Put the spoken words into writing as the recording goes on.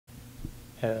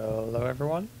Hello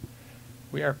everyone.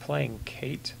 We are playing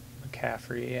Kate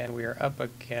McCaffrey and we are up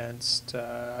against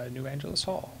New Angeles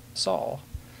Saul.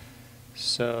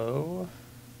 So,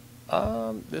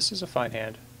 this is a fine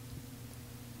hand.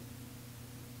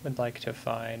 Would like to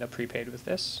find a prepaid with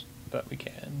this, but we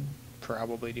can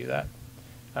probably do that.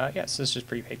 Yes, this is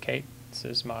prepaid Kate. This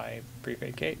is my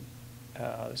prepaid Kate.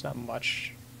 There's not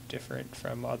much different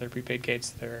from other prepaid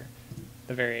Kates. The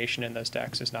variation in those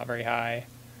decks is not very high.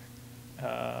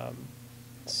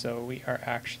 So we are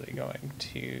actually going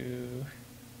to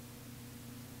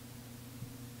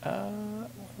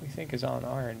what we think is on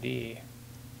R&D.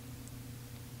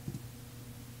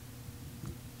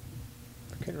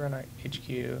 We could run our HQ.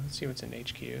 Let's see what's in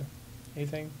HQ.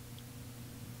 Anything?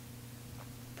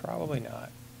 Probably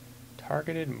not.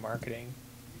 Targeted marketing.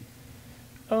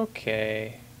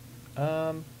 Okay.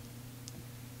 I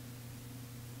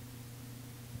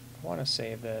want to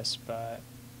save this, but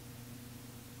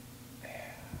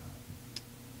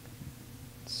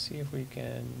see if we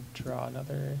can draw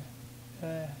another.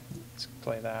 Let's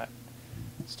play that.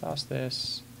 Let's toss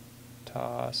this.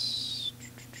 Toss.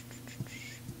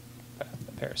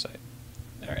 The parasite.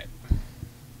 Alright.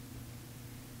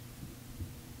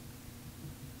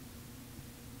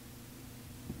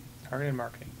 Targeted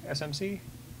marketing. SMC?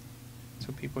 That's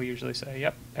what people usually say.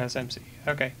 Yep, SMC.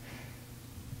 Okay.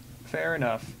 Fair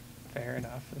enough. Fair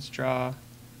enough. Let's draw.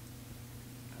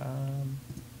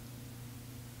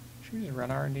 Should we just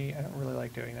run R&D? I don't really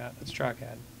like doing that. Let's draw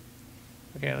again.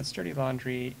 Okay, let's dirty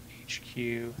laundry,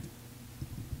 HQ.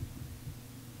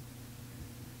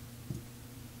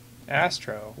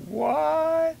 Astro.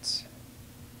 What?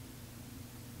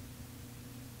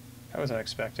 That was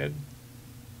unexpected.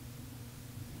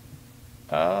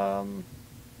 Yep,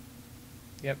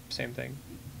 same thing.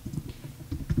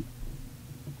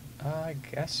 I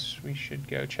guess we should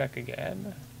go check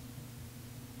again.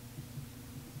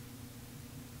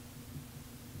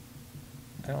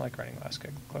 I don't like running last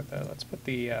click though. Let's put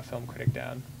the film critic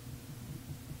down.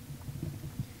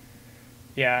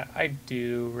 Yeah, I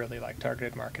do really like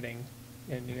targeted marketing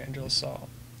in New Angeles Saul.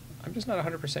 I'm just not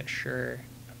 100% sure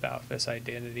about this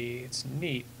identity. It's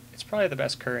neat. It's probably the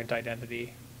best current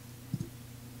identity.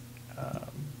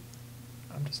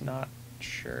 I'm just not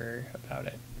sure about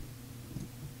it.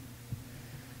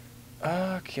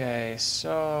 Okay,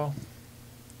 so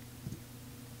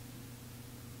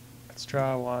let's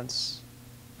draw once.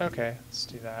 Okay, let's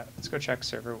do that. Let's go check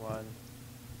server 1.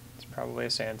 It's probably a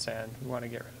sand. We want to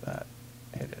get rid of that.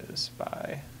 It is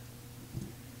by.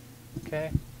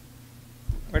 Okay.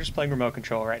 We're just playing remote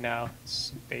control right now.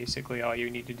 It's basically all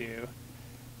you need to do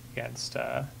against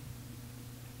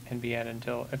NBN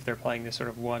until if they're playing this sort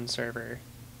of one server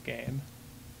game.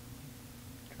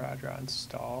 Draw,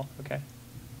 install. Okay.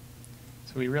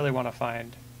 So we really want to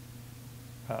find.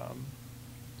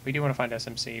 We do want to find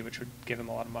SMC, which would give them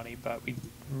a lot of money, but we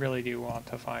really do want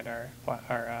to find our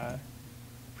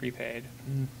prepaid.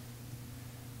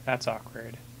 That's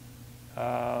awkward.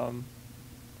 I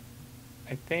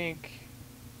think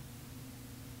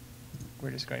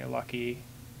we're just going to lucky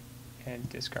and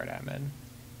discard admin.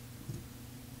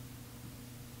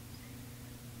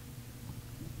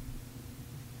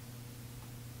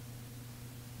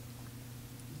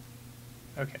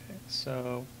 Okay,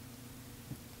 so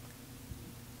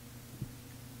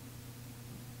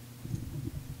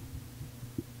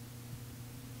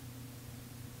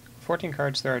 14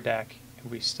 cards through our deck, and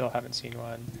we still haven't seen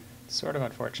one. It's sort of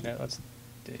unfortunate. Let's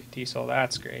diesel.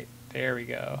 That's great. There we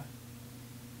go.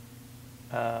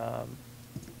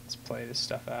 Let's play this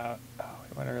stuff out. Oh,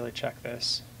 we want to really check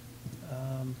this.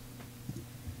 I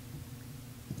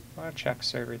want to check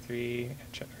server 3 and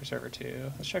or server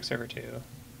 2. Let's check server 2.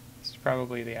 This is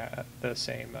probably the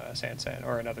same Sansan,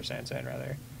 or another Sansan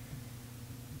rather.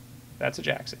 That's a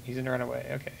Jackson. He's going to run away.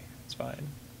 Okay, that's fine.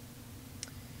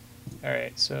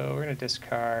 Alright, so we're going to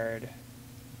discard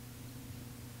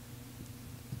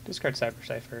Cyber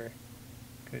Cipher.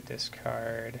 Going to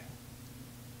discard.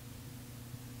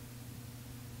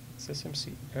 Is this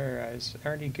MC, or is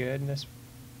RD good in this?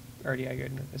 RDI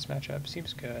good in this matchup?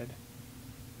 Seems good.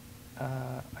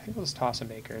 I think we'll just toss a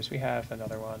Makers. We have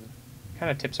another one.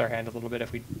 Kind of tips our hand a little bit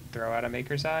if we throw out a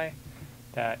Maker's Eye.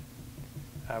 That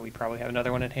we probably have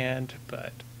another one in hand,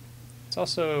 but it's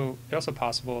also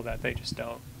possible that they just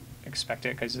don't expect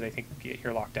it because they think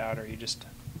you're locked out or you just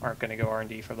aren't going to go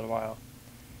R&D for a little while.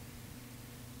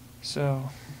 So,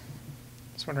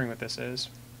 just wondering what this is.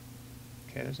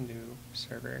 Okay, there's a new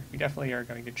server. We definitely are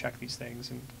going to check these things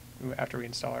and after we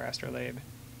install our Astrolabe.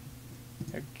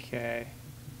 Okay,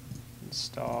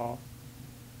 install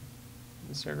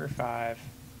server 5.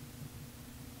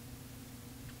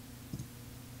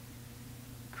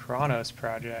 Chronos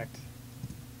project.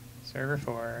 Server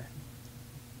 4.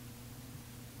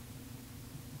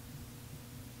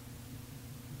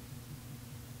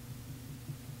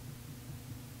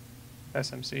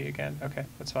 SMC again. Okay,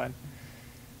 that's fine.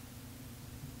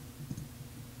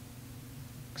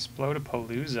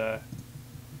 Explodapalooza.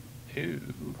 Ooh,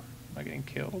 am I getting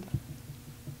killed?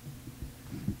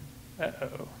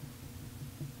 Uh-oh.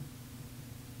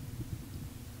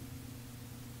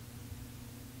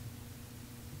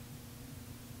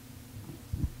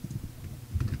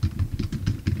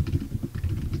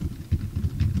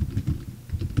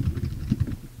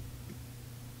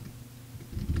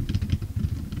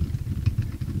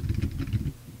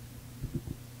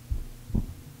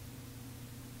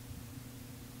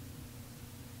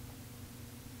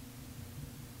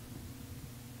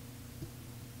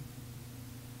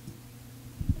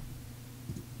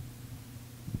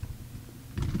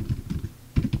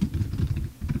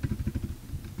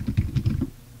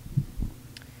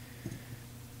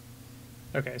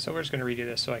 Okay, so we're just going to redo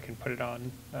this so I can put it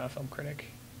on Film Critic.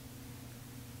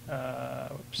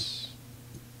 Whoops.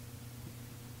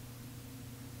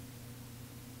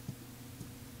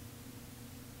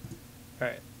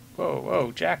 Alright. Whoa,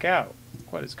 whoa, jack out.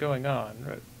 What is going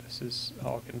on? This is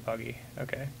all getting buggy.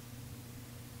 Okay.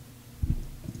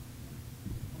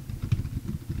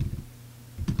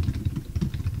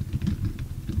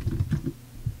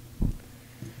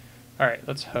 Alright,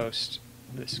 let's host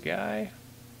this guy.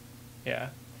 Yeah.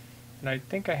 And I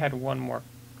think I had one more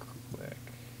click.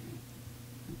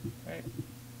 Right.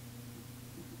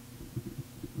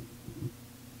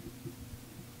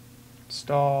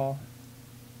 Install.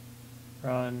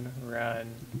 Run,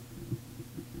 run.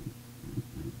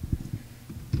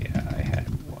 Yeah, I had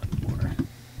one more.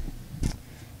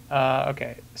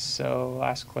 Okay, so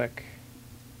last click.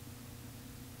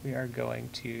 We are going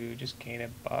to just gain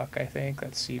 $1, I think.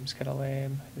 That seems kind of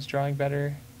lame. Is drawing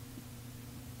better?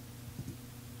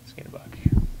 Let's gain $1.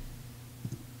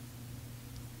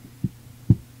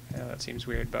 I know that seems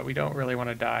weird, but we don't really want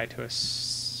to die to a...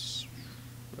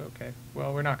 Okay,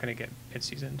 well, we're not going to get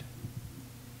mid-seasoned.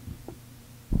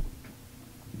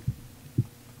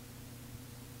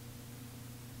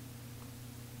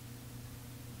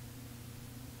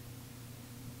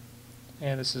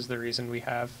 And this is the reason we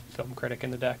have Film Critic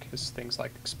in the deck, is things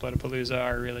like Explodapalooza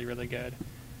are really, really good.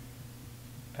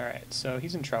 Alright, so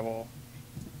he's in trouble.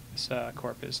 This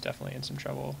corp is definitely in some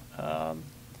trouble. Gonna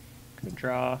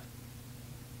draw.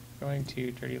 Going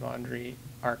to Dirty Laundry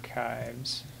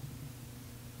Archives.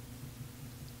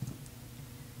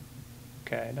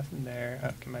 Okay, nothing there.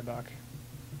 Oh, get my buck.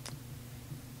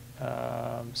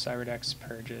 Cyberdex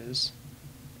Purges.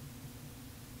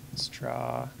 Let's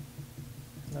draw.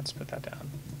 Let's put that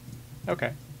down.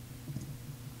 Okay.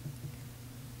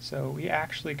 So we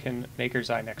actually can Maker's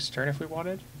Eye next turn if we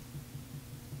wanted.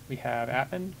 We have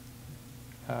Atman.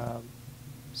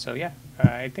 So yeah,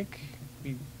 I think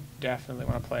we definitely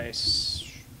want to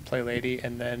play Lady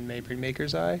and then maybe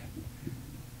Maker's Eye.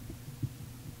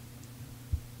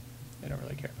 I don't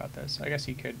really care about this. I guess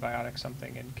he could Biotic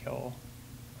something and kill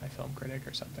my Film Critic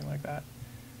or something like that.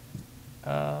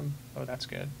 Oh, that's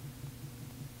good.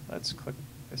 Let's click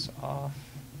this off.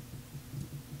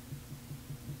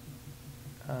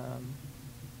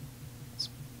 Let's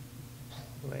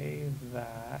play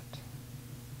that.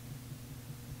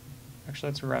 Actually,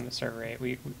 let's run the server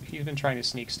 8. He's been trying to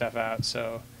sneak stuff out,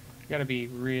 so we got to be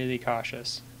really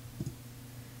cautious.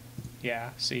 Yeah,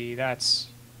 see, that's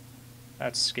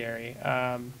scary.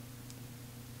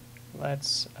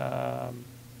 Let's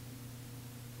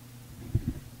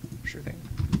sure thing.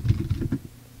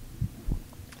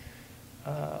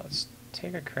 Let's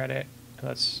take a credit.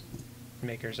 Let's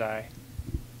Maker's Eye.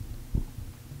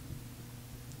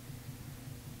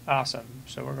 Awesome.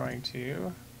 So we're going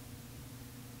to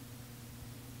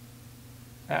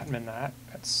admin that.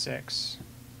 That's 6.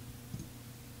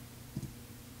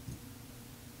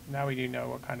 Now we do know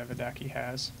what kind of a deck he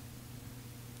has.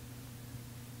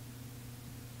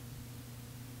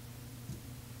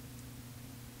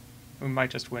 We might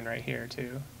just win right here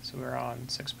too. So we're on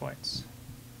 6 points.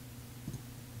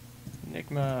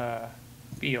 Enigma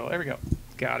Beal. There we go.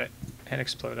 Got it. And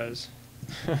Explodas.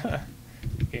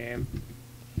 Game.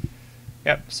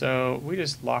 Yep, so we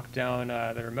just locked down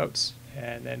the remotes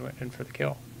and then went in for the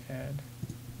kill. And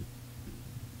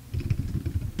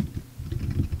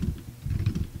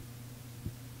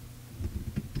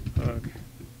look.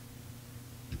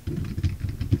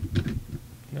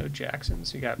 No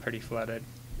Jacksons. We got pretty flooded.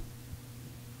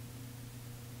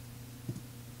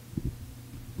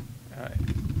 Alright.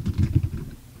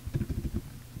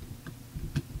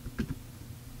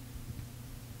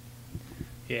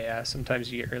 Yeah,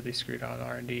 sometimes you get really screwed on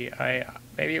R&D.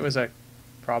 Maybe it was a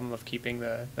problem of keeping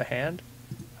the hand.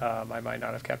 I might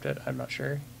not have kept it. I'm not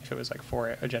sure. If it was like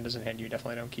 4 agendas in hand, you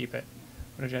definitely don't keep it.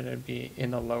 One agenda would be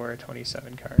in the lower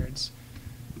 27 cards.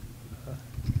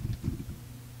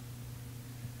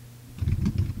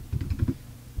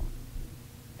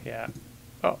 Yeah.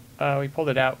 Oh, we pulled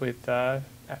it out with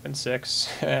Admin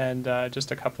 6 and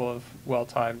just a couple of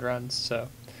well-timed runs. So,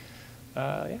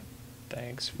 yeah.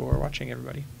 Thanks for watching,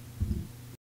 everybody.